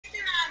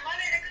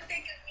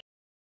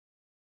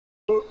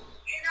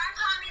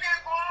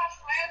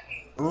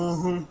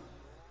Mm-hmm.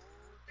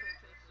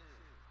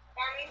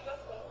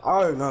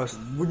 All right, now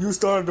when you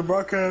started the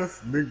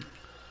broadcast, big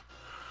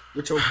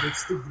with your big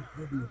stupid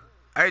video.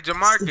 Hey,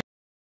 Jamarcus, Stupid.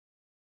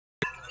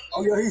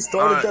 Oh yeah, he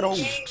started that whole.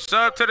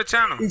 sub to the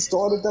channel. He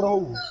started that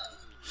whole.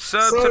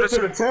 Sub to Sub the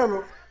to the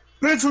channel. channel.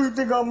 Bitch, who you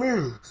think I'm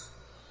is?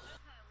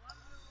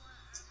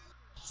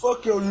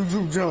 Fuck your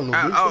YouTube channel, bitch.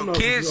 I'm Oh, not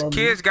kids, subscribing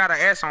to you. kids got an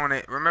S on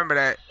it. Remember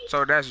that.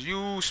 So that's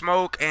you,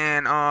 Smoke,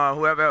 and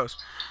whoever else.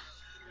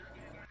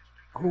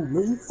 Who,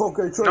 me? Fuck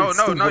that Trey, No, no, no.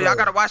 stupid Y'all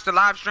gotta ass. watch the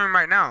live stream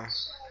right now.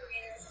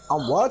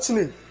 I'm watching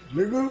it,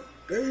 nigga.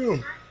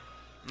 Damn.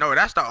 No,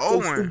 that's the Your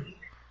old one. stupid,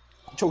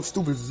 your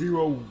stupid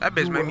zero, That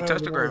bitch zero made me touch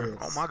having the grave.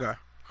 Oh ass. my god.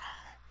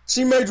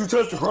 She made you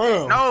touch the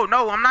ground. No,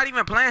 no, I'm not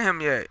even playing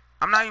him yet.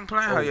 I'm not even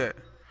playing her Oh, yet.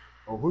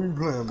 oh, who you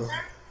playing, man?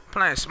 I'm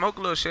playing Smoke,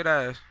 little shit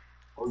ass.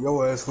 Oh,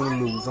 your ass finna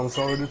lose. I'm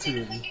sorry to tell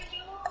you.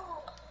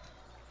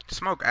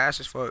 Smoke ass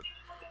as fuck.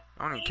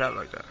 I don't even cap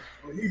like that.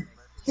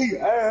 He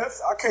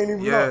ass. I can't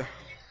even lie.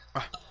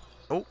 Yeah.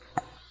 Oh,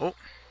 oh.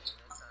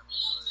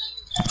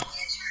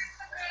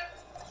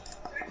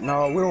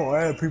 No, we don't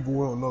add people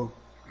we don't know.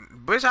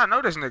 Bitch, I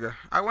know this nigga.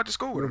 I went to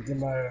school with him. Look at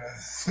my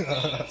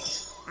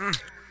ass.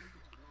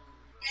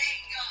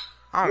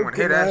 I don't want Look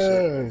to at hear my that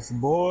shit. ass,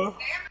 boy.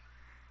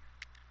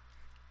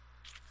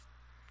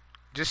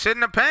 Just sit in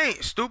the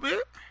paint, stupid.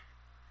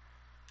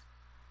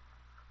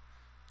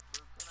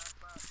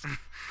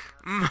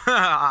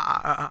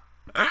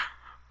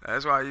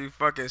 That's why you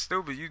fucking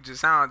stupid. You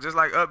just sound just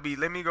like Upbeat.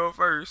 Let me go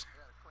first.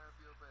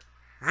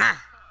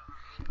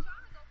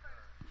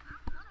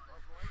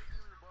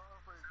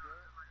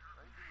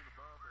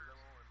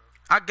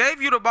 I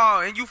gave you the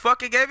ball and you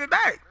fucking gave it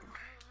back.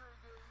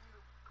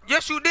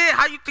 Yes, you did.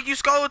 How you think you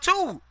scored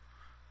too?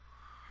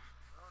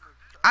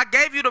 I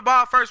gave you the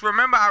ball first.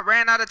 Remember, I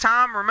ran out of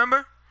time.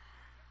 Remember?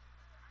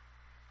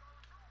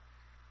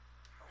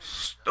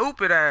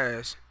 Stupid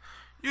ass.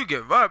 You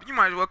give up. You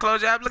might as well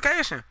close your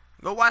application.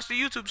 Go watch the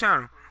YouTube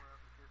channel.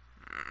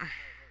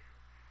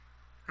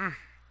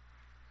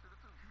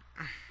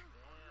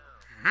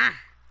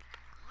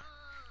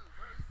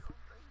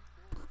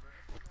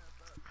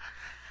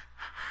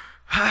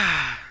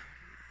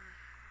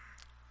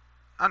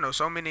 I know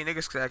so many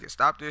niggas that can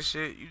stop this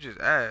shit. You just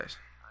ass.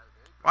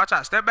 Watch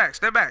out. Step back.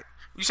 Step back.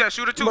 You said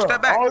shoot it too. Bro,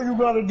 Step back. all you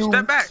gotta Step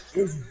do back.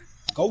 is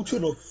go to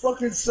the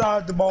fucking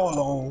side the ball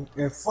on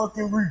and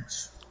fucking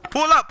reach.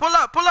 Pull up. Pull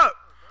up. Pull up.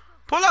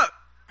 Pull up.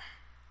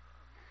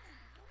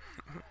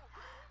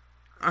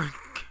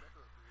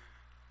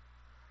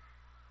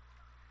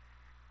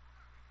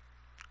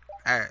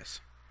 Ass.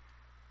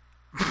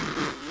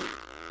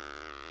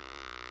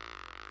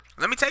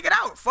 Let me take it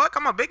out. Fuck,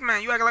 I'm a big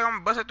man. You act like I'm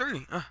a bust at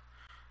three.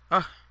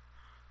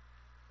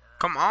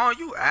 Come on,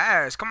 you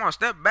ass. Come on,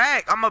 step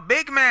back. I'm a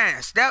big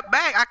man. Step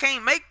back. I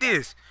can't make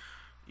this.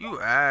 You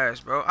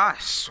ass, bro. I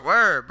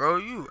swear, bro.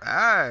 You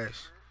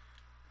ass.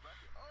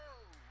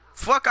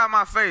 Fuck out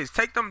my face.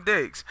 Take them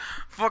dicks.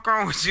 Fuck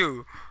wrong with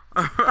you.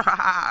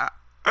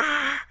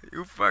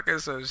 You fucking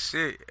some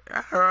shit.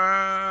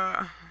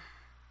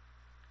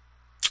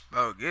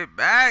 Bro, get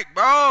back,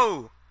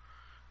 bro.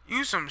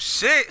 You some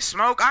shit,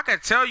 Smoke. I can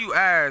tell you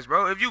ass,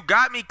 bro. If you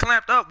got me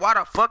clamped up, why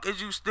the fuck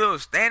is you still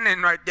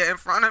standing right there in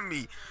front of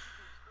me?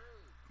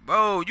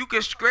 Bro, you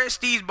can stretch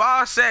these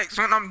ball sacks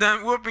when I'm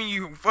done whooping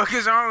you. Fuck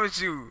is wrong with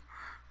you?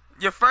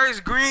 Your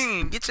first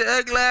green. Get your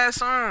ugly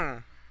ass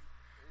on.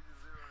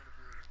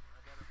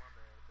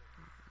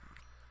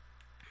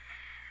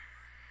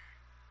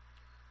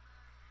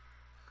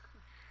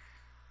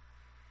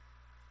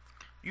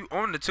 You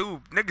on the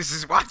tube. Niggas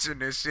is watching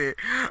this shit.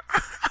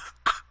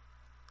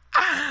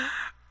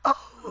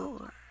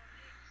 Oh.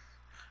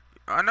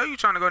 I know you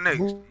trying to go next.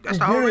 We That's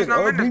the whole did. reason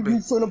I'm in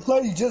this We bitch. finna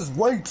play. Just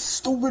wait,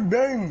 stupid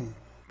game.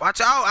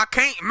 Watch out. I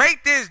can't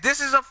make this. This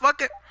is a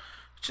fucking...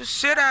 Just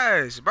shit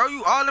ass. Bro,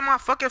 you all in my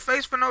fucking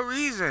face for no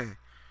reason.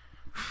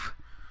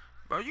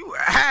 Bro, you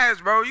ass,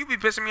 bro. You be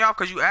pissing me off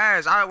because you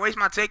ass. I waste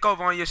my takeover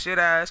on your shit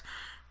ass.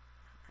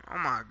 Oh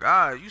my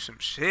god, you some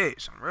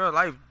shit. Some real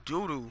life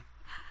doo-doo.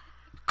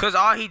 Cause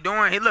all he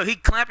doing, he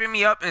clamping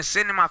me up and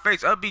sitting in my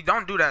face. Upbeat,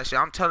 don't do that shit.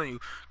 I'm telling you.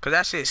 Cause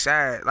that shit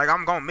sad. Like,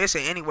 I'm gonna miss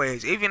it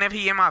anyways. Even if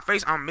he in my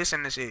face, I'm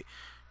missing the shit.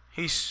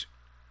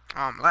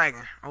 I'm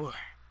lagging. Oh.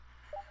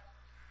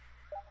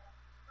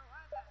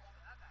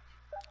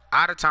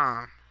 Out of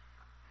time.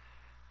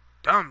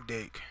 Dumb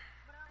dick.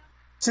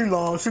 She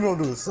long. She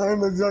gonna do the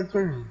same exact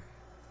thing.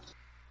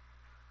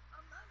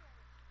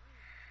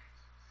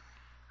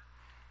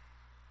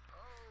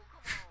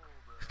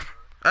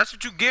 That's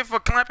what you get for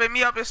clamping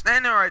me up and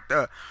standing right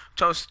there. With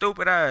your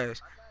stupid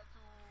ass.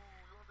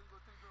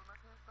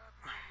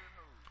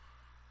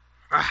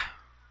 Ah.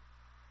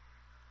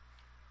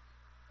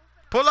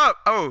 Pull up.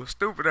 Oh,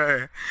 stupid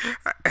ass.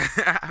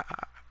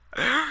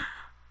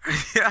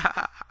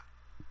 Yeah.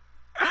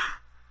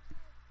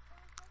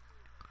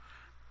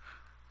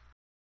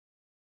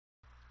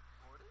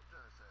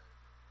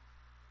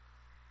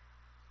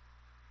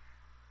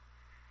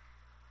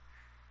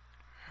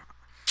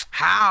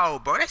 How,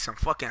 bro? They some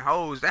fucking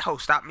hoes. That hoe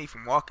stopped me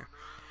from walking.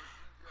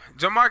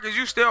 Jamarcus,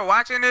 you still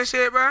watching this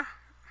shit, bro?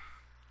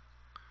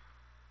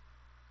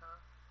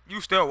 You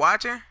still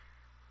watching?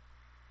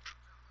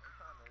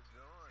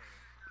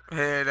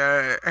 And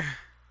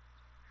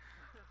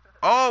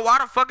oh, why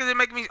the fuck is it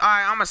making me?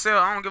 Alright, I'ma sell.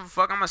 I don't give a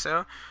fuck. I'ma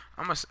sell.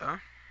 I'ma sell.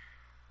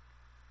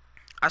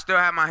 I still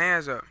have my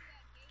hands up.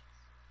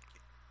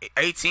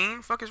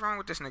 18? Fuck is wrong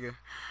with this nigga?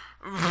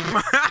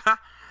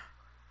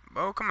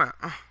 Bro, come on.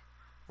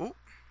 Oop.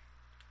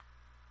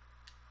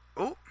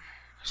 Oop.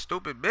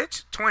 Stupid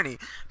bitch. 20.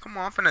 Come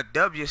on, I'm finna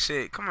dub your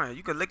shit. Come on,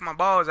 you can lick my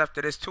balls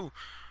after this too.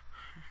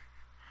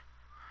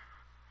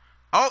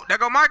 Oh, there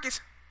go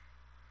Marcus.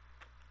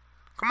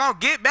 Come on,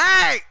 get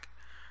back.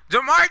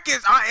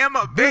 Jamarcus, I am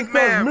a big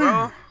man,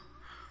 bro.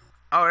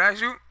 Oh,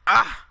 that's you?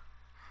 Ah.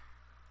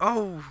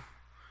 Oh.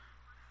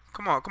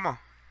 Come on, come on.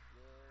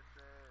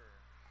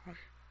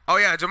 Oh,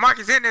 yeah,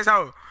 Jamarcus in this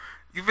hoe.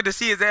 You finna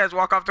see his ass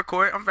walk off the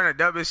court. I'm finna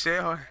dub his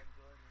shit.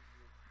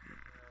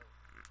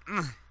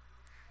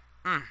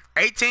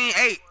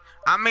 18-8.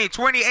 I mean,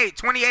 28,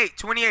 28,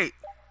 28.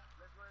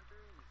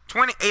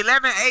 20,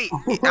 11, 8.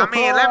 I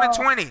mean, 11,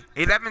 20.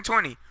 11,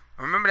 20.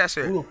 Remember that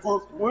shit. Who the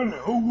fuck winning?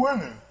 Who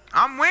winning?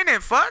 I'm winning,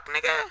 fuck,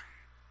 nigga.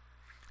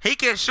 He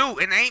can shoot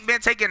and ain't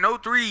been taking no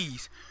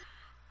threes.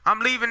 I'm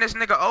leaving this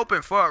nigga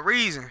open for a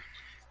reason.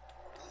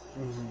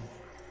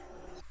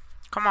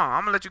 Come on,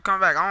 I'm gonna let you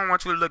come back. I don't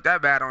want you to look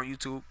that bad on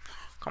YouTube.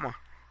 Come on.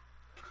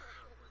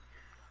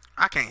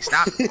 I can't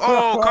stop.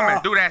 Oh, come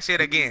on, do that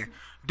shit again.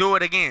 Do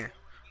it again.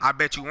 I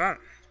bet you won't.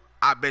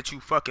 I bet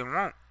you fucking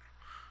won't.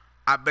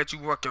 I bet you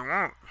fucking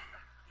won't.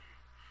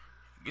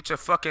 Get your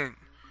fucking...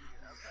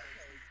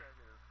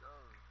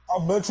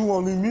 I bet you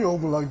won't leave me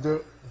open like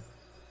that.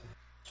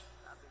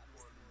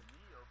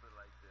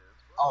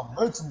 I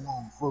bet you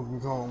won't fucking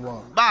talking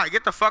about. Bye,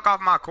 get the fuck off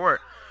my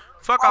court.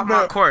 Fuck off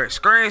my court.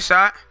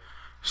 Screenshot.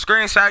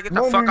 Screenshot, get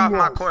the fuck off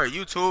my court.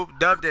 YouTube,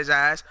 dubbed his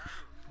ass.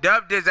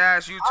 Dubbed his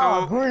ass, YouTube.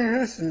 I agree,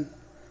 this shit.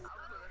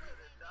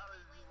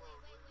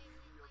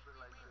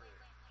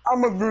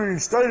 I'm agreeing,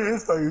 stay in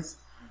his face.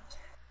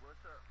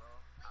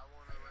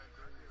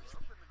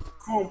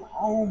 Come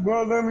on,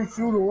 bro, let me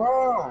shoot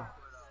around.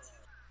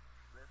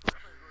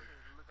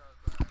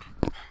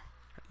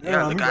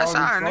 Yeah, look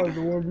outside,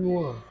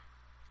 nigga.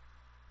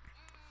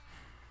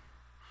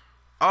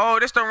 Oh,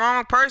 this the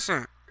wrong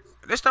person.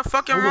 This the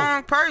fucking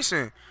wrong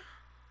person.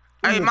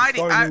 Hey,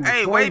 Mighty,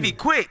 hey, Wavy,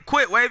 quit,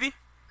 Wavy.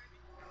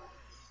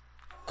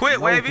 Quit,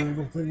 Wavy.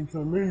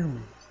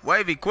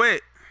 Wavy,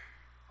 quit.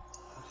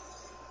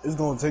 It's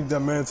gonna take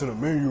that man to the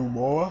menu,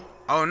 boy.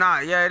 Oh,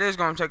 nah, yeah, it is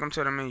gonna take him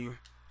to the menu.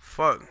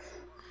 Fuck.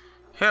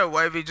 Here,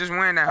 Wavy, just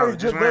win that hoe.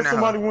 Just win that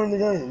hoe. Let somebody win the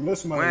game. Let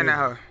somebody win that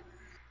hoe.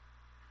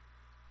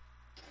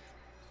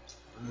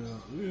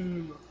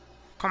 Yeah.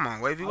 Come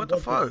on, Wavy, what the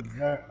fuck?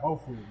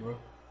 Outfit, bro.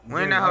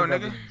 Win that hoe,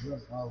 nigga.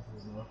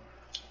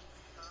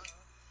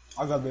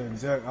 I got the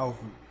exact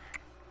outfit.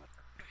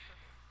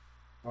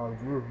 Oh,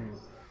 it's real good.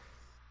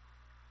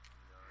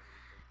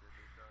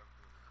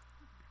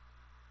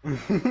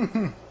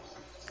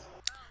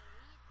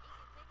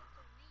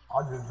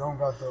 I just don't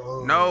got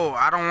the... no,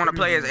 I don't want to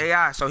play as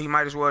AI, so he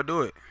might as well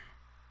do it.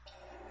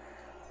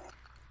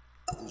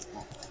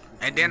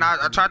 And then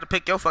I tried to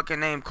pick your fucking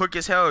name quick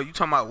as hell. You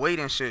talking about weight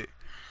and shit.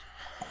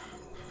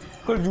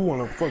 Cause you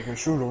wanna fucking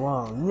shoot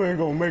around. You ain't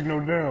gonna make no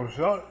damn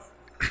shots.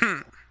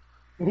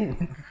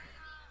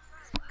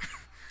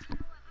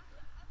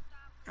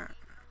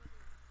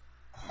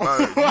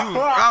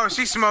 Oh,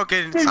 she's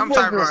smoking some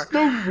type of...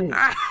 stupid.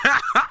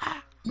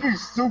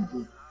 She's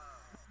stupid.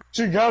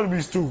 She gotta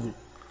be stupid.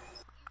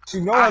 She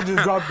know I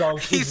just dropped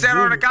out. He sat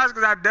on the couch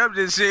because I dubbed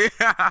this shit.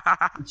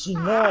 She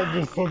know I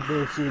just fucked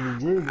that shit in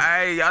dream.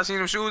 Hey, y'all seen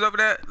them shoes over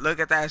there? Look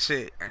at that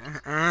shit.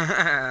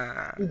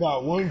 You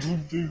got 1, 2,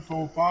 3,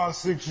 4, 5,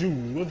 6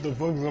 shoes. What the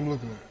fuck is I'm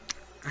looking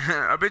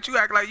at? I bet you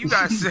act like you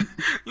got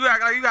you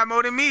act like you got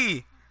more than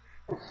me.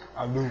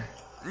 I do.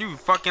 You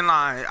fucking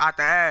lying out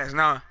the ass,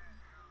 no.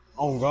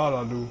 Oh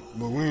God, I do.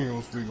 But we ain't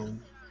gonna speak on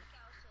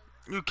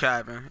it. You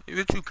capping.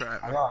 You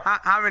capping.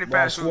 How many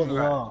pairs of shoes you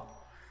got?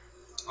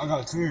 I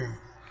got 10.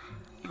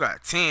 You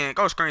got 10.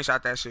 Go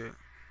screenshot that shit.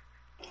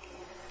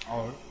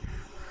 Alright.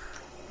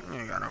 You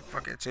ain't got no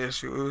fucking 10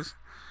 shoes.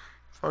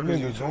 Fuck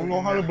niggas don't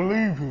know how to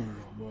believe people,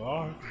 but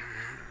alright.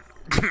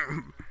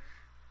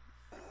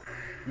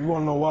 You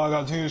wanna know why I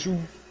got 10 shoes?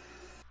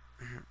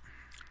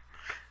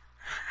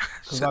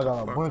 Cause I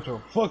got a bunch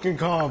of fucking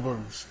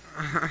Converse.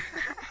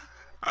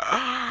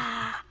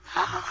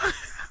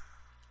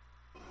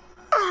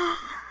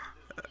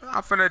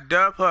 I'm finna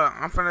dub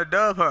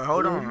her.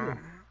 Hold on.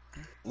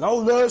 No,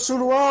 let her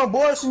shoot around,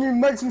 boy. She need to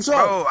make some shots.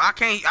 Bro, I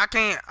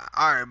can't.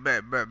 Alright,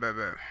 bet.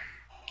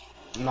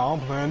 Nah,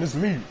 I'm playing this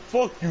me.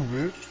 Fuck you,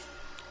 bitch.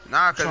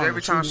 Nah, cause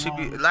every time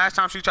last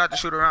time she tried to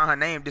shoot around, her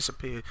name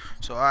disappeared.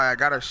 So alright, I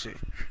got her shit.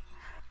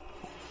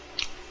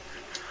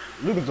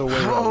 Look at the way.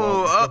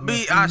 Oh,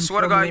 upbeat. I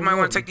swear to God, you might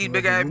want to take these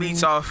big ass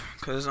beats off.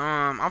 Cause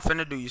I'm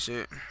finna do your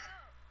shit.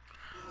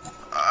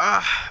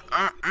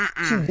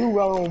 She do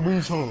got on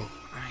beats, huh?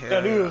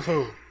 That is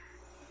her.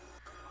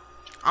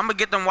 I'm gonna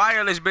get them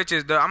wireless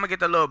bitches. I'm gonna get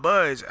the little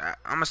buds.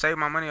 I'm gonna save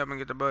my money up and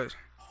get the buds.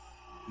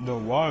 The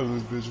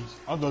wireless bitches.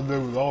 I thought they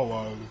was all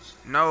wireless.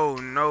 No,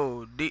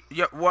 no.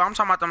 Yeah, well, I'm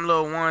talking about them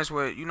little ones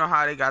with, you know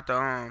how they got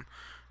the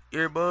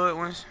earbud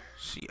ones.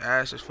 She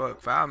ass as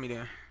fuck. File me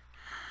then.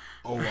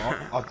 Oh,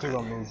 I think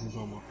I know what you're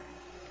talking about.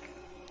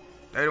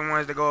 They the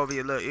ones that go over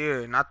your little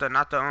ear, not the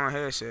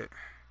headset.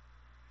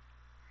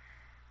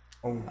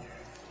 Oh.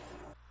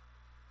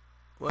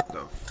 What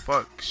the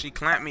fuck? She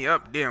clamped me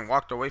up, then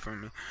walked away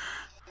from me.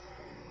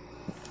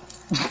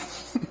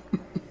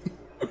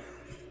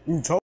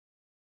 You told.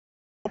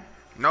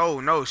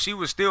 No, she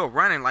was still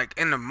running, like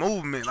in the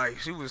movement, like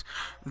she was.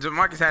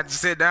 Jamarcus had to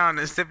sit down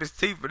and sip his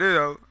tea for this.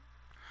 Though.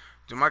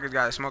 Jamarcus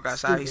got to smoke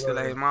outside. He's still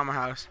at his mama's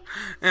house.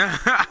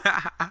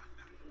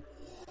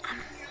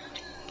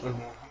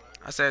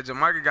 I said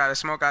Jamarcus got to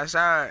smoke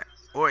outside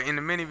or in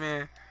the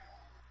minivan.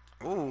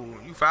 Ooh,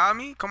 you follow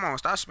me? Come on,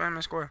 stop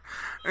spamming square.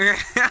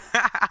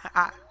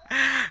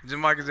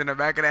 Jamarcus in the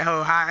back of that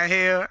whole high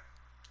hill.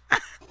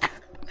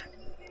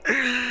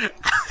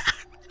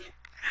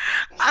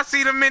 I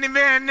see the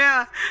minivan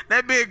now.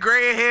 That big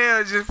gray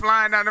hair is just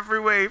flying down the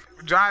freeway,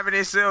 driving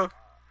itself.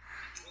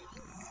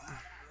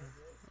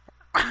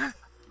 Oh,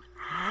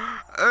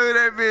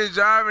 that bitch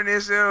driving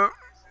itself.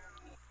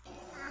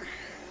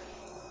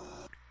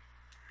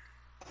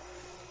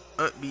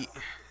 Upbeat.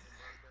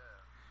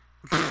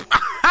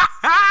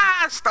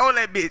 Stole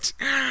that bitch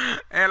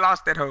and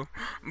lost that hoe.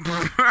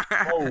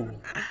 Oh.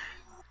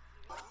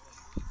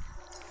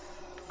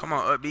 Come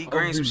on, upbeat.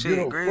 Green some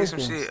shit. Green some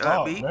shit.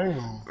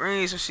 Upbeat.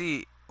 Green some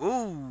shit.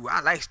 Ooh,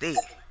 I like steak.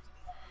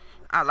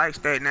 I like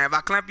steak. Now, if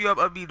I clamp you up,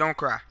 upbeat, don't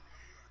cry.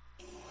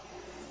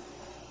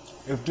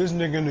 If this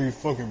nigga in these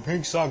fucking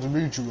pink socks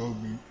beat you,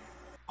 upbeat,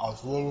 I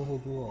swear to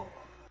fuck you up.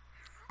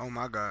 Oh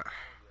my god.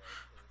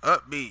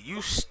 Upbeat,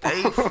 you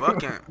stay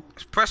fucking.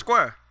 Press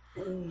square.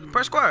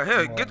 Press square.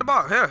 Here, get the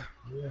ball. Here.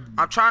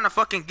 I'm trying to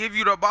fucking give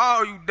you the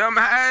ball, you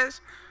dumbass.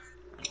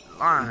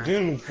 Line.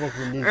 Then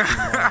fucking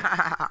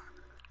bitch,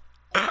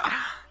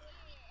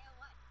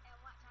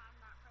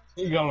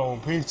 he got on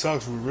pink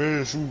socks with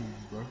red shoes,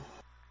 bro.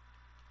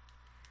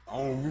 I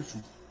don't get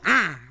you.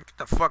 Get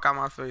the fuck out of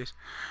my face.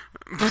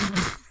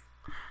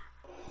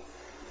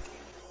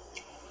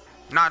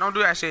 Nah, don't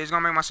do that shit. It's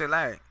gonna make my shit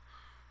lag.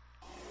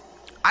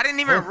 I didn't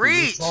even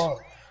reach.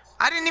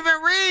 I didn't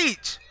even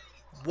reach.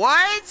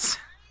 What?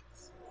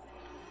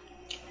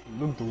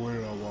 Look the way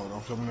I walk.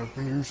 I'm stopping that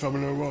finger. You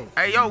stopping that road.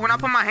 Hey, yo, when I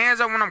put my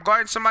hands up when I'm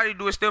guarding somebody,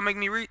 do it still make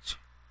me reach?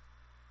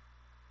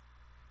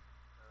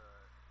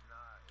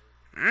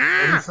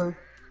 What you say?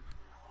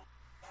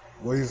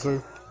 What you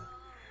say?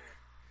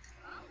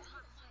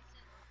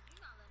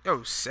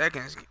 Yo,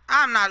 seconds.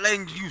 I'm not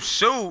letting you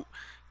shoot.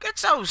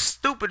 Get your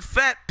stupid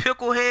fat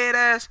pickle head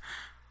ass.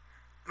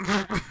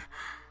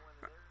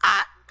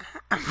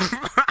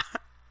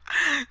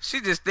 She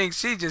just thinks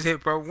she just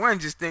hit pro one.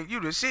 Just think you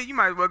the shit. You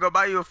might as well go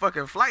buy you a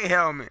fucking flight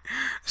helmet.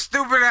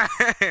 Stupid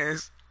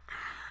ass.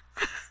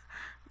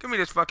 Give me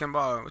this fucking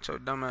ball with your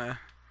dumb ass.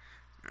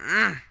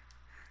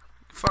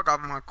 Fuck off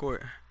my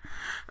court.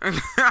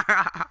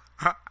 That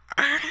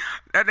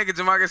nigga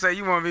Jamarcus say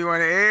you want to be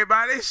one of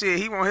everybody. Shit,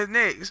 he want his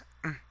next.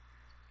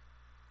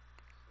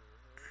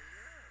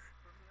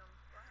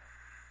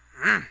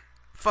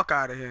 Fuck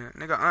out of here,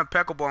 nigga.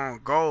 Impeccable on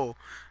goal.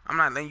 I'm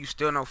not letting you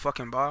steal no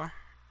fucking ball.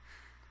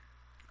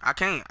 I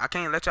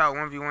can't let y'all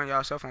 1v1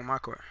 y'allself on my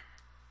court.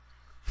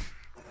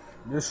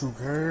 Yes, you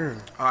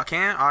can. Oh, I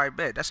can? Alright,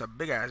 bet. That's a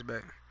big ass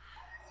bet.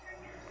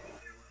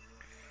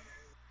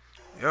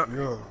 Yep.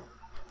 Yeah.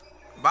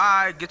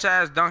 Bye. Get your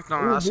ass dunked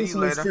on. I'll see you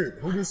later. Shit?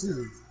 Who this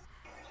is?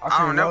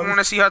 I don't never want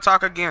to see her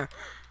talk again.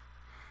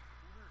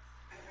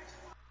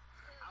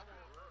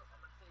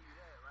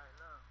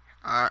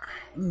 Alright.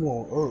 You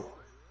want up?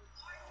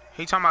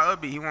 He talking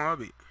about upbeat. He want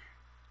upbeat.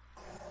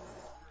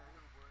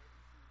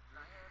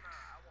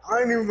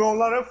 I ain't even gonna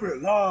lie, that feel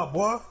live,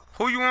 boy.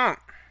 Who you want?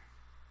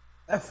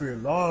 That feel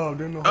live,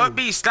 then the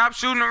upbeat, stop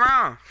shooting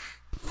around.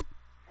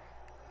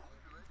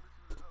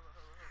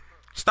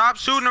 Stop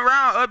shooting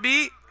around,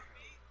 upbeat.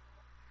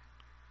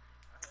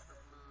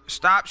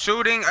 Stop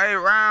shooting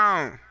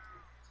around.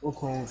 What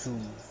chrome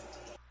shoes?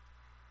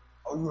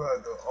 Oh, you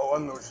had the. Oh, I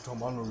know what you're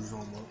talking about. I know what you're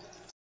talking about.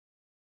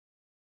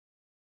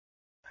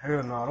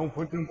 Hell nah, don't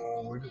put them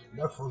on with it.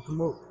 That fucked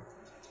them up.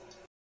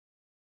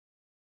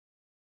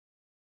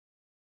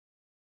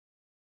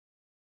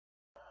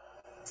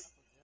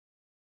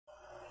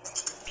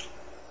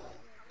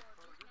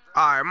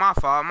 Alright, my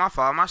fault.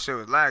 My shit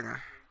was lagging.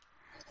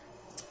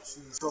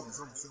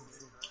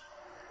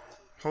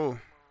 Who?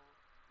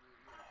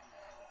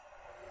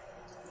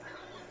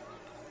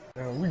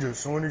 Damn, we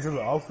just showing each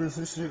other outfits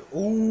and shit.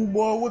 Ooh,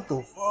 boy, what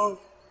the fuck?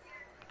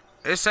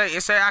 It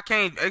say I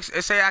can't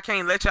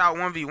let y'all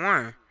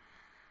 1v1.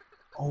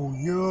 Oh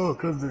yeah,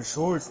 cause the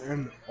shorts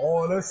and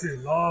all that shit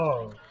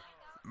live.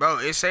 Bro,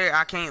 it say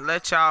I can't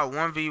let y'all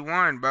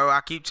 1v1, bro.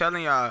 I keep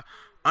telling y'all,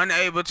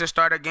 unable to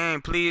start a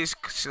game. Please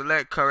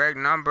select correct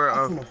number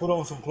of. I'm gonna put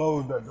on some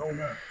clothes that don't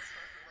match.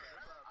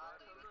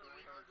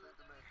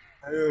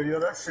 Hell yeah,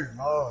 that shit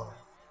live.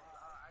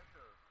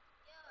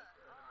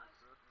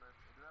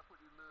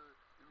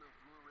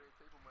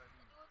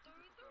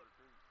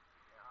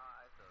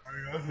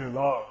 nigga. That shit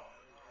long.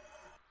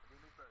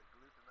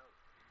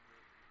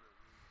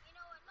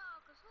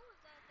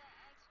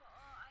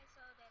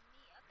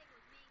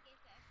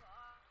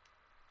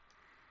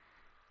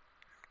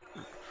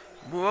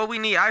 What we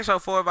need ISO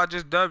for if I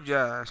just dubbed your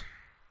ass?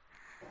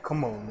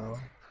 Come on, now.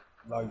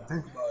 Like,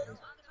 think about it.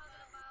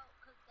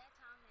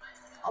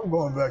 I'm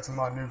going back to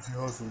my Nipsey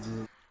Hussle,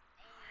 dude.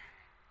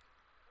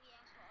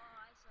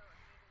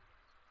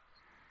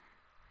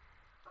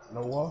 You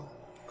know what?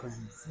 Cause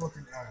you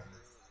fucking ass.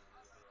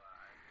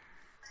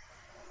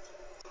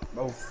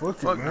 No, fuck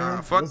it, Fuck nah,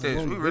 man. fuck Let's this.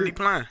 run We the really bit.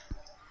 playing.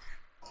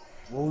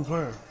 What we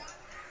playing?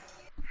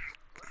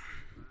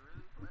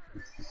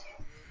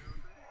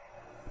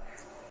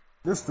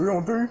 This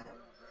 3-on-3?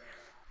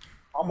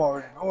 I'm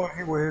already knowing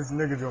he with his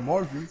nigga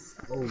Jamarcus.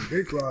 Oh,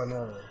 dick right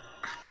now.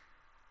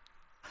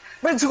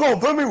 Bitch, you gonna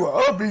put me with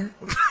Uppy?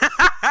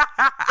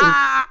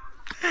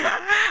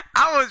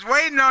 I was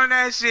waiting on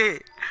that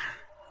shit.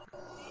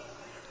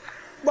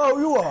 Bro,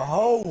 you a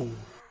hoe.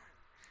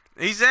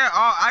 He said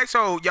all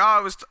ISO.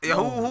 Y'all was who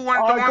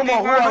wanted the Alright, one come v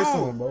on. Who one ice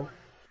who? on, bro?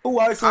 Who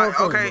ice on first,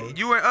 Okay, bro?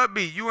 you and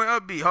upbeat. You and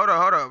upbeat. Hold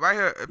up, right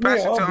here. Me Pass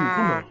and it to Uppy,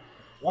 come on.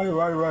 Right here,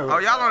 Oh,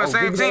 right. y'all on the Oh,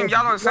 same give it team. to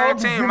Y'all on the same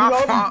Uppy. team. Give it My to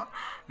Uppy. fault.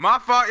 My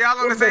fault. Y'all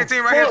on the What same the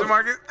team right here, fuck?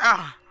 Jamarcus.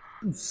 Ah,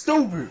 You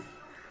stupid.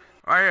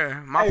 right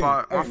here. My Hey,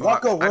 fault. My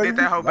lock fault. up, I did Wavy.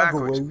 that hoe Lock up,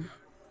 backwards. Wavy.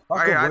 Right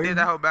Lock here. up, I did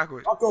that Wavy. hoe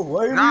backwards. Lock up,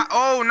 Wavy.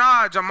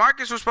 Nah.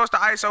 Jamarcus was supposed to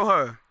ISO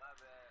her.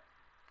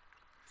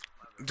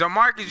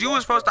 Jamarcus, you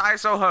was supposed to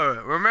ISO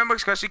her. Remember?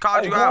 Because she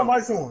called Hey, you who am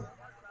out. I on?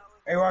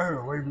 Hey, right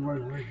here. Wavy.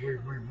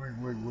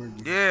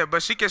 Yeah,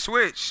 but she can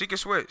switch.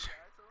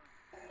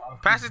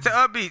 Pass it to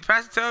upbeat.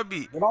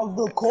 Get off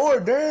the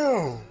court,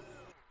 damn.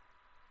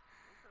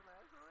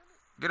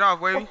 Get off,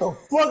 Wavy. What the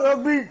fuck,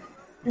 Uppy?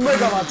 You make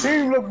my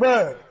team look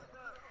bad.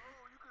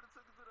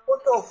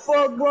 What the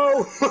fuck,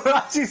 bro?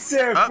 She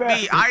said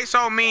Upbeat, fast.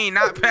 ISO me,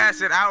 not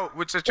pass it out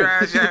with your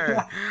trash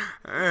ass.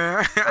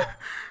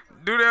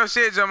 Do your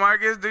shit,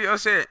 Jamarcus. Do your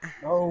shit.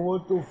 No,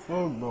 what the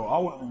fuck, bro? I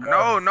want to be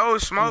No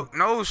smoke.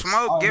 No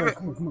smoke. Alright, Give bro, it.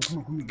 come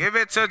on. Give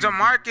it to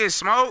Jamarcus.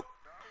 Smoke.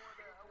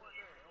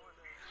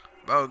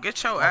 Bro,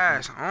 get your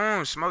ass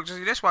on, Smoke.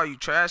 That's why you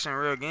trash in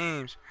real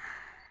games.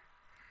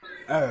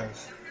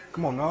 Ass.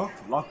 Come on now.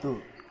 Locked up.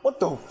 What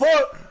the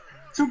fuck?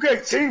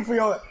 2K for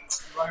your.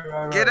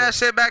 Get that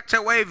shit back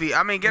to Wavy.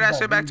 I mean, get that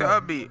shit back to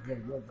Upbeat.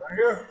 Right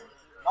here.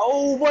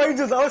 Oh, boy, he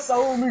just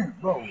us-sold me.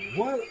 Bro,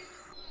 what?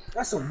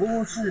 That's some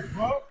bullshit,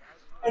 bro.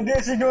 And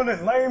then she doing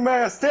this lame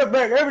ass step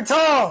back every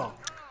time.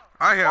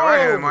 Right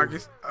here, Oh,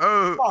 Marcus.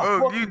 my You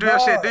fucking do your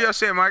shit. God. Do your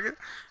shit, Marcus.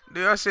 Do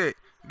your shit.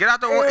 Get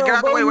out Damn, the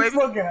bro, way, you Wavy.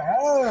 fucking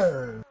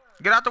ass.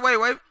 Get out the way,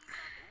 Wavy.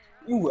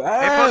 You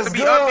It's supposed to ass, be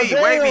girl,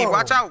 Upbeat. Wavy, damn.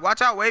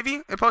 watch out, Wavy.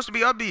 It's supposed to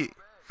be Upbeat.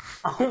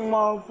 Oh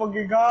my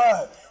fucking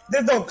God.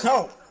 This don't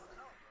count.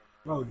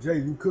 Bro, Jay,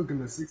 you cooking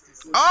the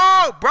 66.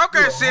 Oh, broke You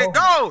that a shit. hoe.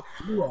 Go.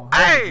 You a hoe,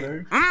 Hey,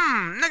 Jay.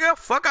 nigga,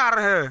 fuck out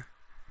of here.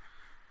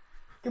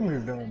 Give me the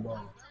damn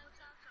ball.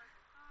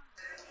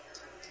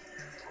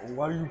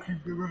 Why do you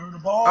keep giving her the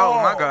Oh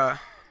my ball? God.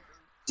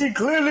 She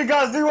clearly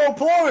got 0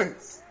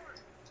 points.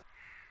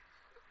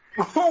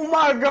 Oh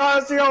my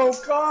God, she on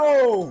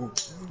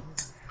cold.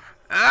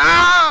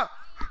 Ah!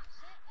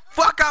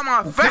 Fuck out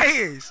my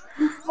face.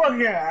 You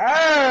fucking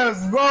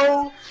ass,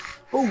 bro.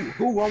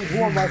 Who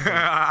am I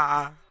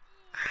saying?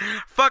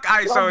 Fuck Get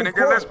off ISO, the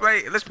nigga.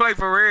 court. Let's play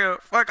for real.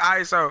 Fuck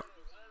ISO.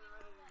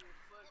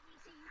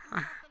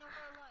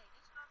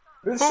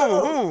 Bitch, shut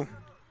up. Who?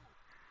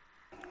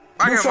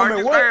 Right Do here, something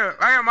Marcus. what?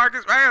 Right here,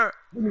 Marcus. Right here.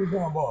 Give me the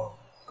damn ball.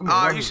 Come on,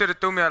 Oh, right you here. should have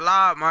threw me a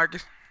lob,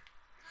 Marcus.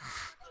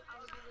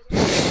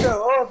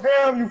 Oh,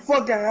 damn, you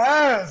fucking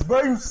ass,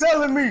 bro. You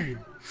selling me.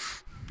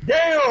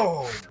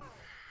 Damn.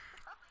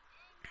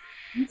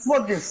 You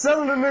fucking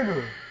selling the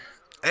nigga.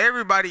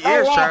 Everybody Oh,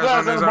 is wow, trash pass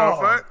on on this the whole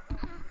ball. fuck.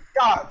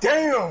 God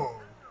damn.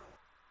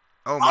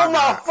 Oh my Oh my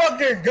God.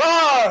 fucking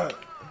God.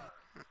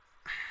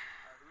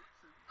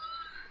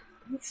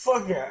 You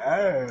fucking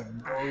ass,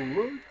 bro.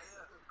 What?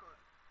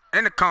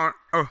 In the corner.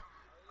 Oh,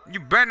 you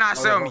better not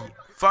Okay, sell bro. me,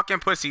 fucking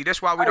pussy.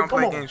 That's why we Hey, don't come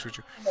play on. games with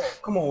you.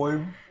 Come on,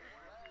 Wavy.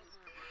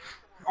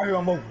 Right here,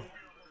 I'm open.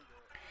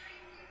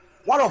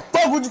 Why the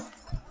fuck would you?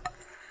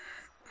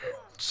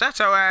 Shut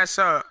your ass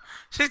up.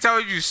 She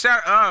told you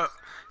shut up.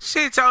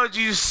 She told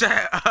you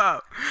shut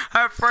up.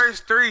 Her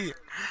first three.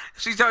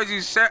 She told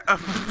you shut up.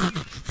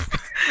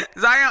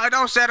 Zion,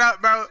 don't shut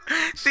up, bro.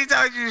 She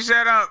told you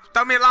shut up.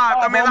 Throw me a lob.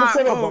 Nah, Throw me bro, a I'm gonna lob.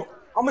 set up, Ooh. bro.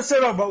 I'm gonna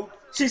set up, bro.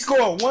 She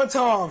scored 1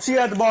 time. She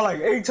had the ball like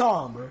 8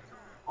 times, bro.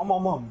 I'm my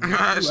mom, bro. You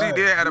She ass,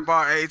 did have the bitch.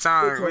 ball 8 Get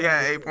times. We your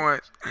had ass 8 up.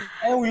 points.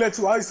 And we let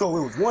you ISO.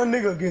 It was 1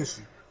 nigga against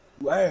you.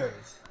 You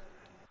ass.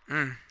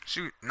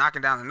 She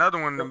knocking down another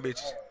one of them Fucking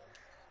bitches. ass.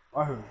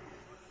 Right here.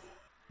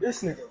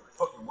 This nigga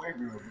fucking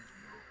Wavy, bro.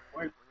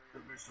 Wavy,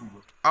 bitch, too,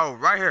 bro. Oh,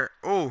 right here.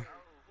 Ooh.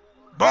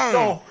 What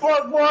Boom. the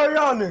fuck, boy?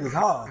 Y'all niggas,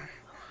 huh?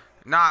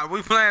 Nah,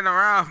 we playing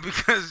around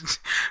because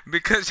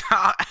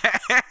y'all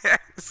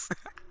ass.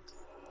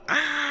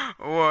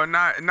 Well,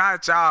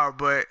 not y'all,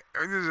 but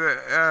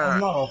That's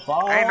not a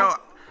ain't no foul.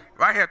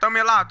 right here. Throw me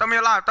a lob.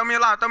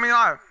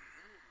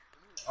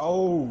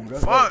 Oh,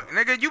 that's bad. Fuck,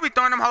 nigga, you be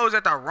throwing them hoes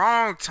at the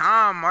wrong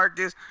time,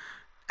 Marcus.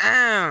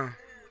 Damn.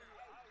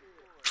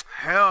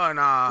 Hell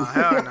nah,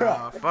 hell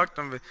nah. Fuck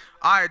them.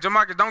 Alright,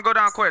 Jamarcus, don't go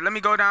down quick. Let me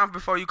go down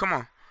before you come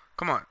on.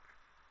 Come on.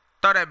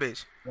 Throw that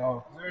bitch.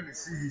 Y'all clearly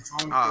see he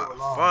trying to Ah, throw a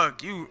lob.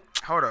 fuck you.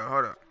 Hold up,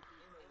 hold up.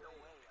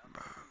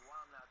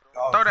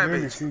 Y'all Throw that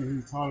clearly bitch. see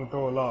he's trying to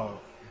throw a lob.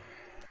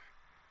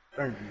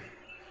 Thank you.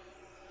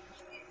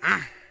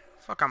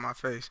 Fuck out my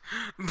face.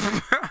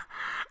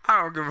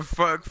 I don't give a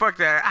fuck. Fuck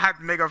that. I have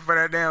to make up for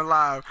that damn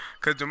live.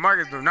 Cause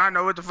Jamarcus do not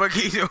know what the fuck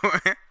he doing.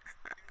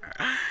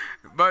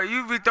 But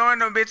you be throwing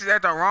them bitches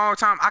at the wrong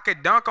time. I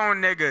could dunk on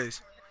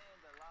niggas.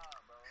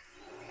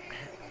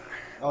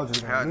 Y'all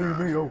just Hell gonna leave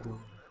nah. me open.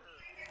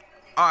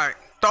 Alright,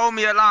 throw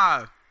me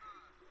alive.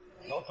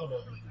 Don't throw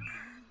that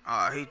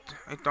bitch.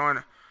 He throwing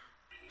it.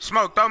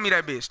 Smoke, throw me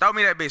that bitch. Throw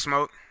me that bitch,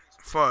 Smoke.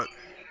 Fuck.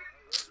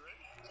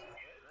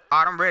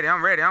 Alright, I'm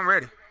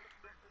ready.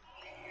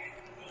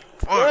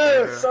 Fuck,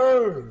 Yes, nigga.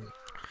 sir.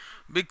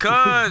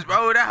 Because,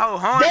 bro, that whole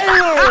horn.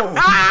 Damn!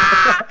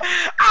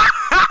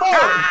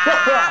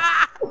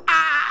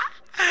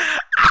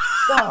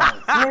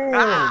 God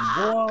damn,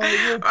 boy. What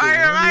the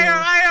Right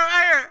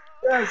here.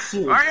 That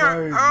shit Right here.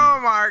 crazy. Oh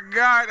my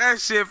god, that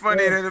shit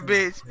funny than a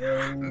bitch.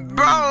 Crazy,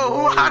 Bro,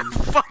 how the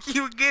fuck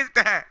you get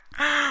that?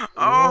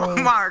 Oh What?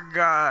 my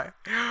god.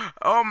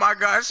 Oh my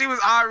god. She was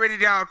already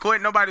down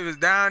quick. Nobody was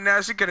down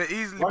there. She could have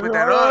easily Right put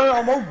here, that right here, up.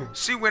 I'm open.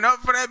 She went up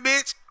for that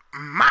bitch.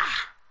 Ma.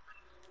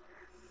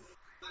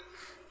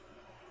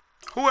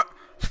 Who?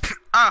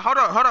 Hold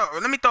up.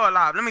 Let me throw it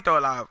live.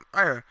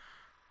 Right here.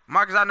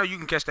 Marcus, I know you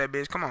can catch that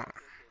bitch. Come on.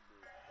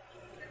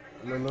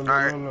 No.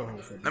 Alright.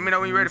 Let me know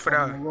when you're ready for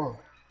that.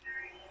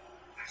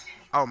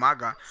 Oh my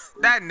god.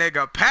 That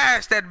nigga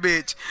passed that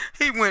bitch.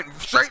 He went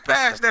straight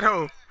past that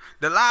hoe.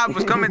 The live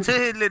was coming to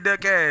his little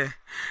duck ass.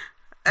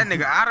 That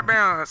nigga out of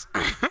bounds.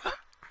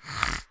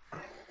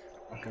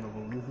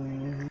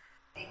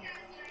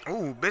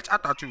 Ooh, bitch, I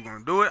thought you was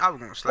gonna do it. I was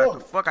gonna slap the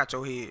fuck out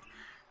your head.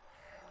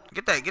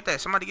 Get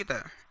that. Somebody get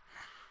that.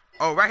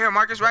 Oh, right here,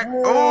 Marcus, right?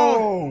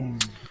 Oh.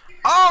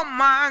 Oh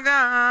my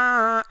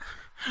god.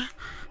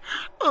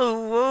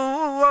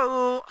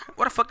 Oh.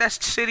 What the fuck that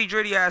city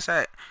dritty ass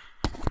at?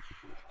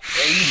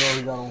 Hey, you know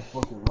he got on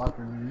fucking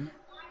rockin' me.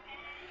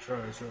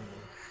 Sure.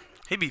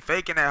 He be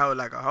faking that hoe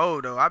like a hoe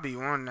though. I be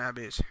wanting that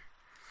bitch.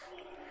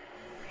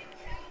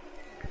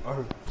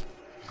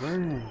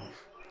 Green.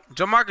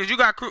 Jamarcus, you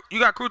got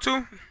crew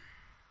too?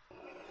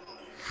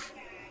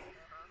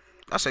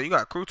 I said you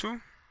got crew too?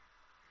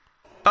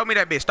 Throw me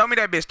that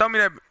bitch.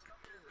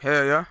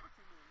 Hell yeah.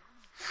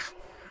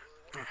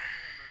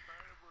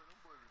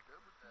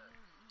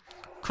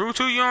 Crew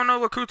 2, you don't know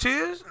what Crew 2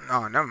 is?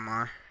 No, never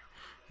mind.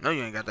 No,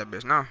 you ain't got that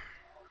bitch, no.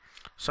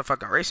 It's a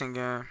fucking racing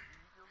game.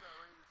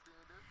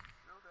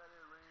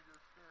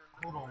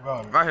 Hold on,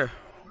 got it. Right here.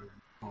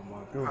 Oh my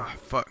god. Ah,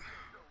 fuck.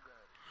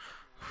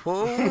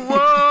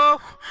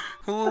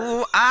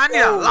 Ooh, I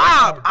need a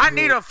lob. I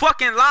need a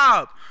fucking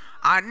lob.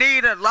 I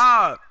need a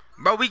lob.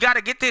 Bro, we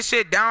gotta get this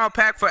shit down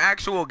packed for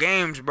actual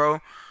games, bro.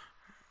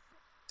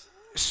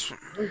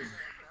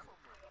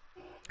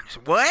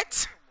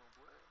 What?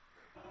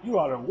 You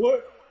out of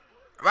what?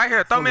 Right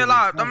here, throw me a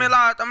lob.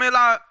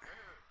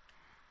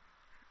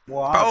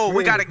 Well, Bro,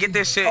 we gotta get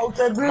this shit.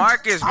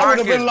 Marcus. Fuck.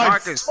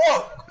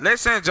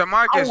 Listen,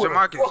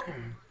 Jamarcus.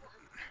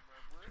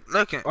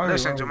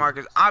 Listen,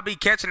 Jamarcus. I be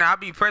catching it. I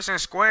be pressing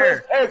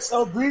square. Press X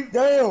up, beat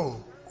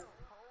down.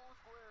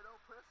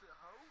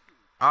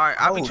 Alright,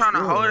 I be trying to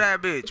hold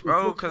that bitch,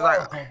 bro. Cause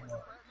like,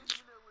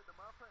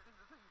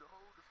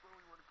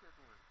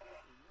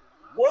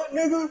 what,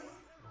 nigga?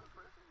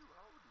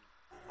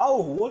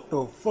 Oh, what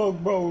the fuck,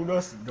 bro?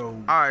 That's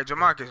dope. alright,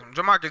 Jamarcus.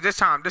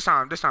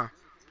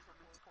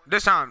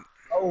 This time.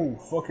 Oh,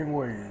 fucking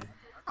way.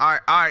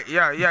 Alright,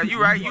 yeah.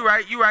 You right.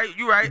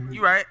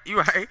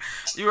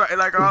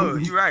 Like, oh,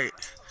 you right.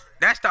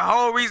 That's the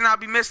whole reason I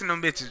be missing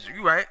them bitches.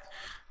 You right.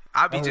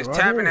 I be just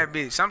tapping that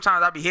bitch.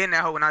 Sometimes I be hitting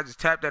that hoe and I just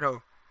tap that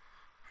hoe.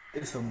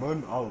 It's a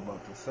button I was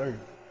about to say.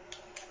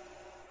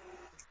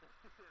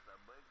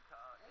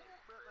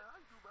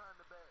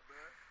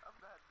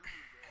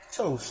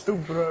 So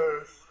stupid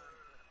ass.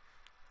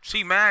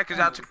 She mad cause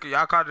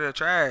y'all called her the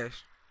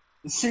trash.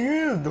 She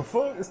is the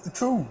fuck. It's the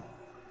truth.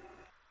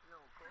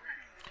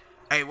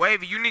 Hey,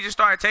 Wavy, you need to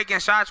start taking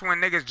shots when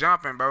niggas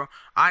jumping, bro.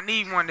 I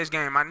need one this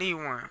game. I need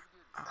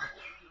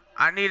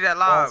that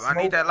lob. I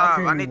need that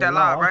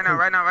lob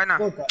right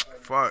now.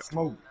 Fuck.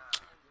 Smoke.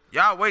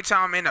 Y'all wait till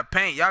I'm in the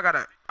paint. Y'all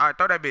gotta. Alright,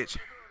 throw that bitch.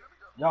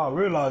 Y'all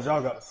realize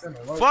y'all gotta send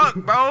it, right? Fuck,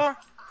 bro.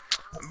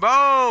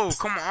 Bro,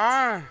 come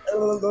on.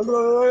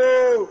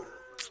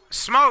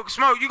 Smoke.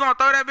 You gonna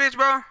throw that bitch,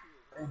 bro?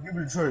 Hey, give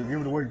it a tray.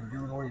 Give it away.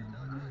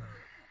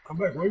 Come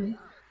back, Wavy.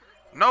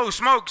 No,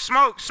 smoke.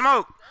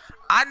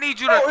 I need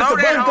you to throw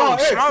that hoe,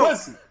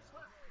 Smoke.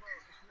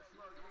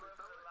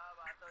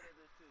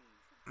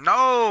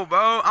 No,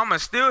 bro. I'ma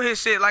steal his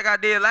shit like I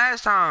did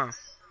last time.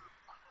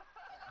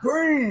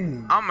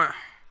 Green.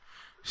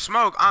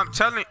 Smoke. I'm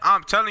telling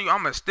you,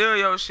 I'ma steal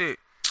your shit.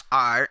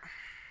 Alright.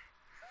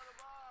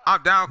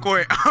 I'm down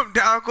court. I'm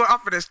down court. I'm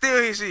finna steal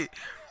his shit.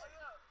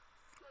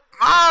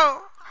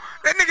 Oh,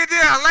 that nigga did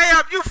a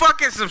layup. You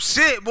fucking some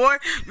shit, boy.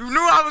 You knew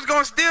I was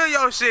gonna steal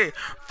your shit.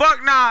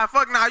 Fuck nah,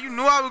 fuck nah. You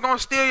knew I was gonna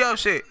steal your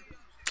shit.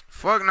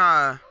 Fuck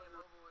nah.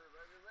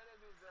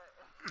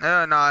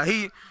 Hell nah.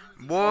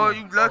 Boy, Oh,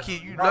 you lucky.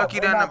 You nah, lucky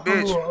bro, than a not put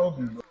bitch. little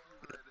ugly, bro.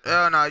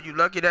 Hell nah. You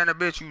lucky than a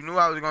bitch. You knew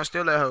I was gonna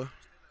steal that hoe.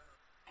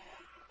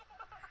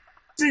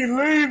 She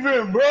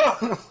leaving,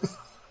 bro.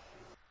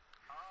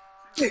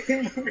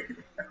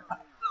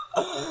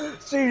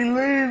 she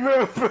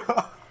leaving,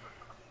 bro.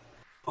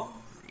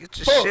 Get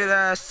your Fuck. shit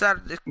ass out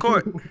of this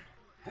court.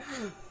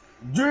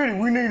 Judy,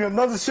 we need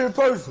another shit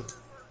person.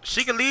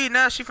 She can lead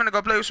now. She finna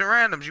go play with some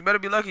randoms. You better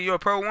be lucky you're a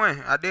pro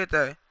one. I did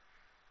that.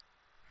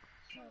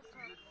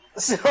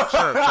 Shut up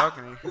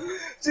talking to you.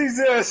 She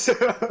said,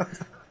 shut up.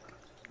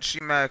 She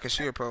mad cause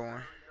she a pro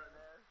one.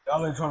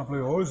 Y'all ain't trying to play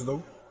horse,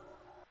 though.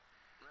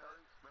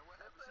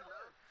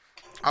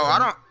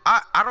 Oh,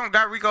 I don't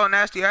got Rico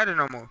Nasty at it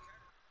no more.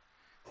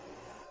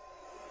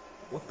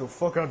 What the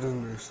fuck I just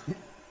missed?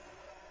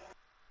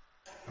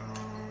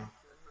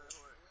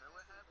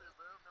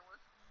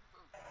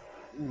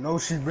 You know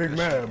she big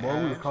mad,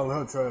 bro. We was calling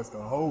her trash the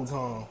whole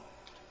time.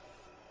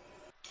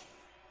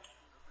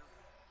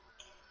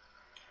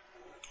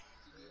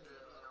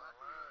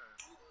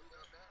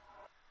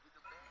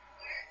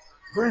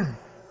 Green.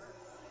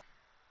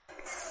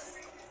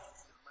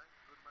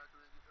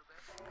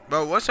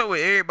 Bro, what's up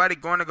with everybody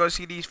going to go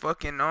see these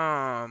fucking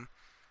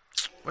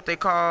what they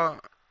call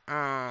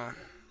the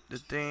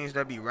things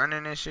that be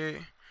running and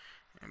shit?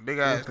 And big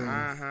ass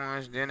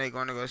longhorns. Then they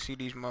gonna go see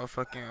these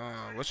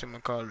motherfucking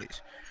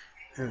whatchamacallits.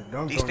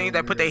 These things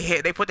that put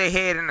their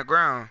head in the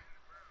ground.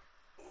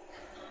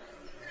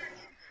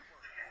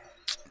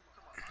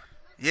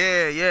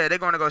 Yeah, they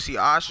gonna go see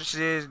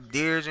ostriches,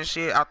 deers and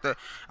shit out the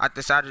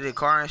side of their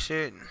car and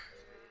shit.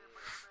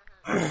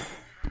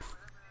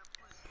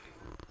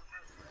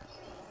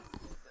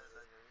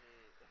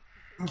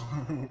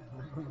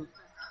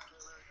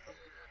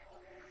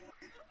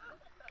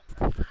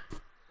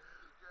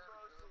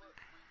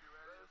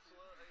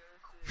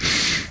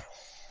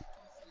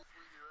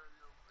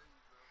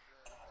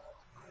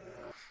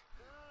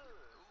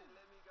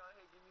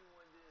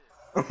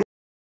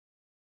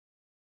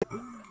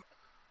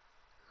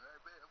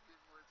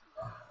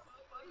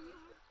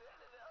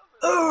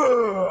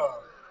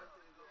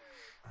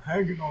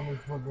 Hanging on his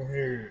fucking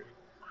head.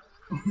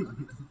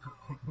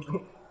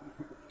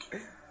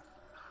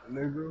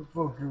 Nigga,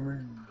 fuck you,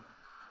 man.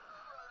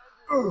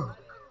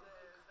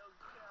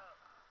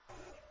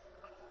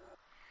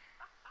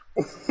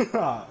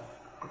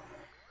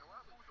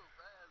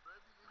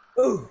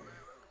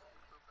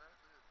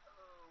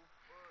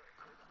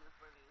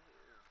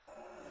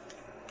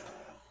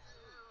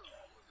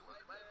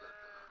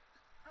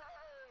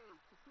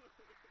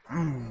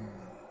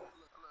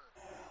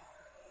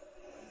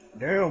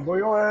 Damn, boy,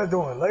 your ass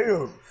doing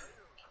layups.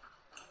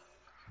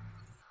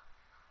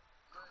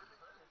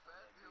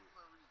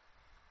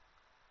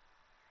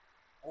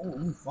 Oh,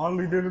 you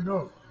finally did it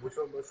up. What's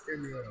up, my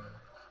skinny ass?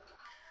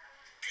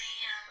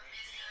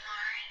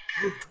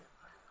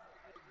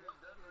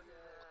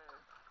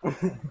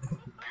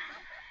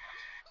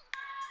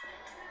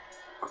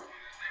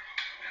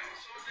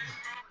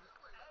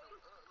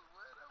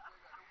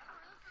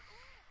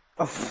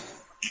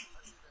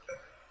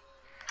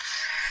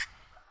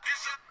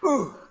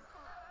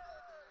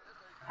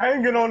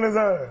 Hanging on his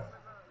ass.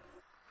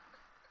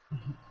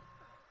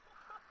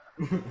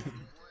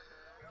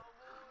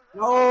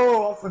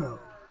 No, I'm finna.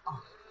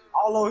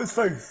 All on his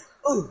face.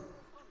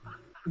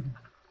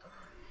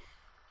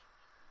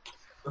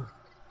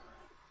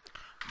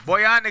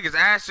 Boy, y'all niggas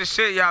ass as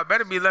shit. Y'all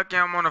better be lucky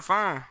I'm on the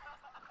phone.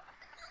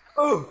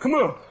 Come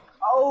on.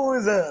 Oh,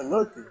 his ass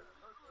lucky.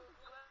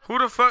 Who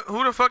the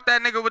fuck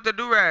that nigga with the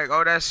do-rag?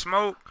 Oh, that's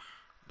Smoke.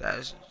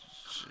 That's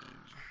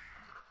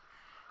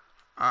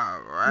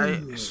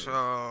alright.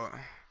 So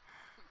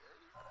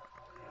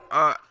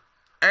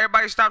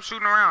everybody stop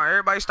shooting around.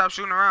 Everybody stop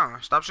shooting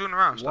around. Stop shooting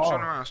around. Stop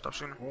shooting around. Stop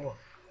shooting.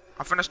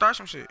 I'm finna start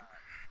some shit.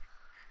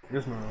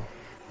 Yes, man.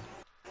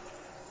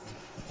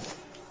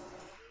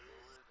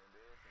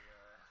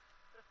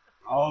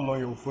 All on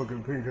your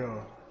fucking pink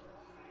hair.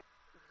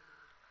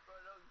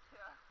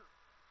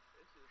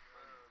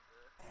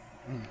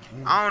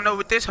 I don't know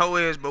what this hoe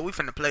is, but we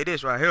finna play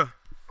this right here.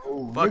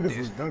 Oh, Fuck niggas this.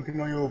 was dunking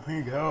on your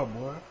pink hair,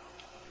 boy.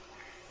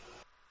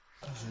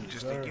 You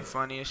just think you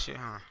funny as shit,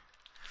 huh?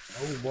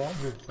 Oh, boy, I'm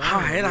just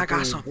Alright, I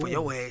got something for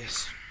your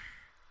ass.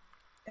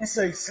 It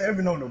say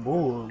 7 on the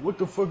board. What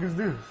the fuck is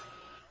this?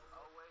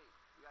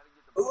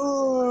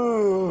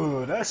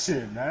 Ooh, that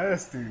shit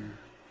nasty.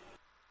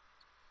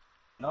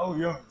 No,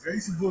 yo,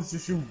 Jason supposed to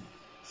shoot.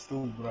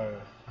 Stupid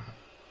ass.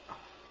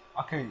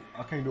 I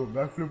can't do a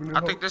backflip in this I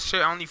hole. think this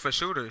shit only for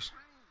shooters.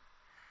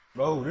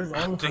 Bro, this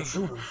only for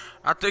shooters.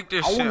 I think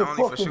this I shit wanna only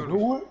for fucking shooters.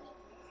 do it.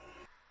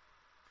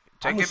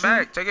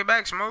 Take it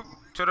back, Smoke.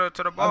 To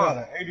the ball. I got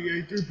an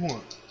 88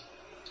 3-point.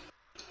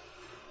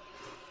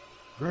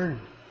 Green.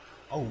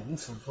 Oh, you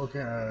some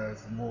fucking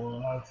ass, boy.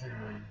 I tell you.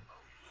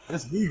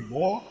 It's me,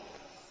 boy.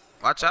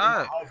 Watch In my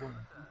out. house on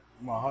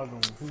my house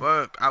on too.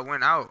 Fuck, I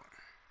went out.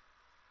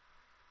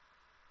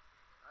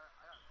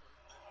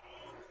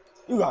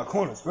 You got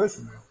corner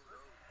specimen.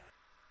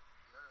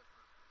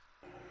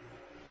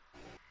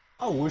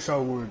 I wish I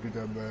would get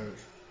that badge.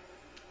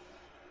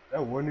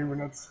 That wasn't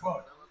even at the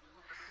spot.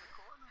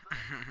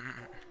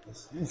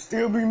 You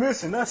still be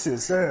missing. That shit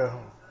sad, huh?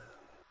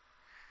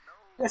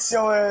 That's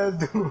your ass,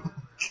 dude.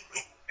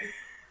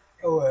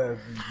 Your ass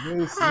be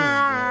missing,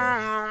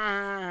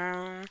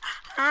 bro.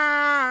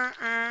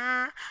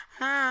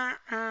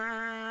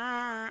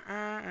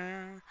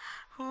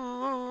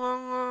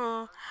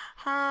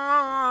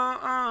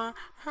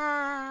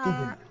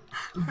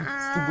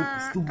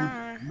 Stupid, stupid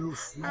little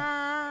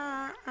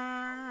snap.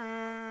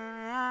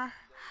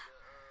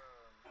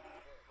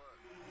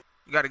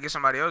 You gotta get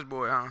somebody else,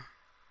 boy, huh?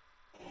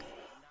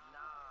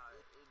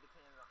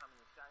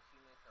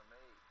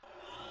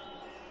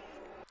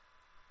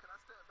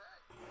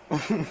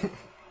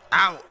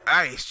 Out.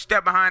 Hey,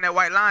 step behind that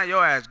white line,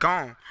 your ass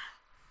gone.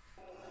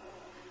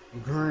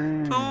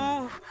 Green.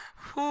 Ooh,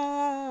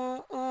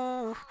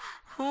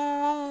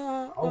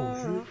 Oh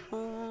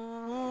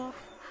shit.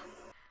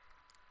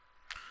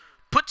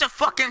 Put your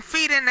fucking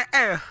feet in the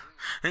air,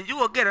 and you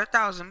will get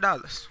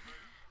 $1,000.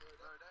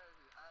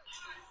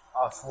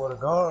 I swear to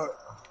God.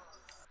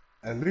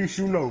 At least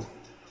you know.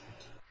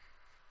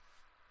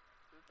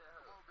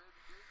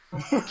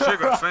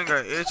 Trigger finger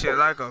itching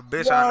like a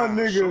bitch. Y'all I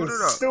know. Shoot niggas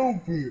it up.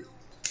 stupid.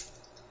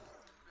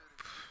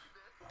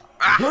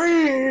 Ah,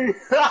 Green.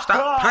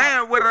 stop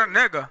playing with a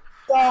nigga.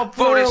 Stop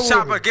For the playing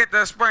shopper, with it. get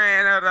the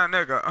spraying at a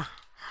nigga.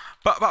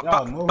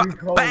 Y'all know he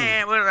cold.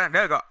 Bang with a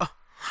nigga.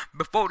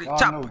 Before the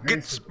Y'all know chopper,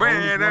 get the gangsta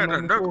spraying cold at a run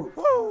on the nigga. court.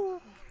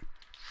 Woo.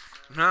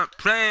 Not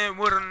playing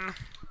with a.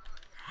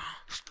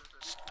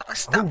 Who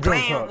Stop jump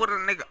playing up? with a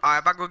nigga.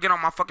 Alright, if I go get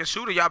on my fucking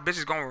shooter, y'all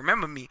bitches gonna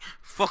remember me.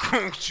 Fuck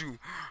on with you.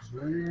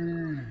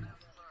 Green.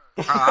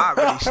 I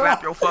really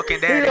slap your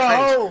fucking He daddy a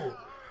face. hoe.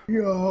 He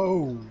a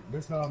hoe.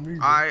 That's not me,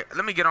 bro. Alright,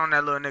 let me get on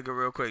that little nigga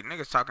real quick.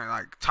 Niggas talking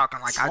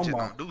like I Oh just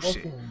my don't do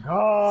shit. fucking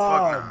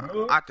Fuck God, nah.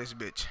 bro. Out this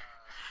bitch.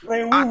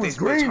 Man, we Out was this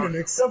bitch. greening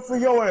except for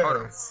your Hold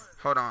on. ass.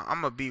 Hold on.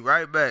 I'm gonna be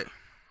right back.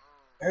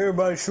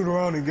 Everybody shoot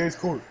around in Gates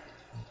Court.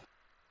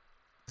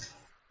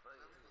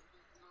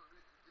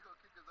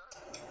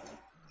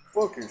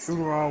 Fuck it, shoot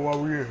around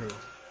while we in here.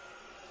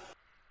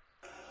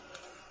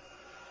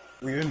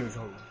 We in this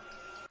hole.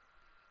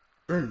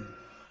 Hey.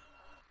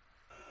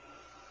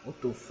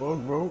 What the fuck,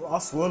 bro? I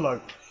swear,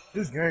 like,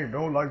 this game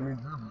don't like me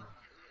dribbling.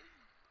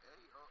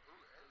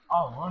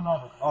 I'll run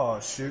out of. Oh,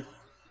 shit.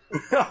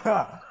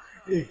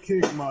 It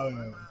kicked my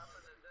ass.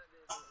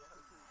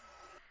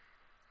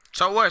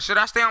 So what? Should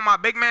I stay on my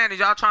big man? Is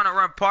y'all trying to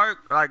run park?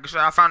 Like, should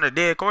I find a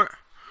dead court?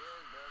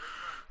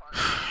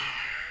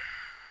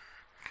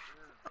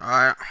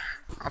 Alright.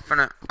 I'm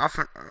finna.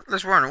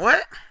 Let's run.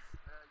 What?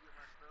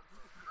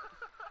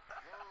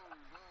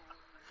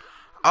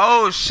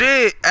 Oh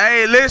shit.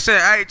 Hey, listen.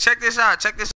 Hey, check this out. Check this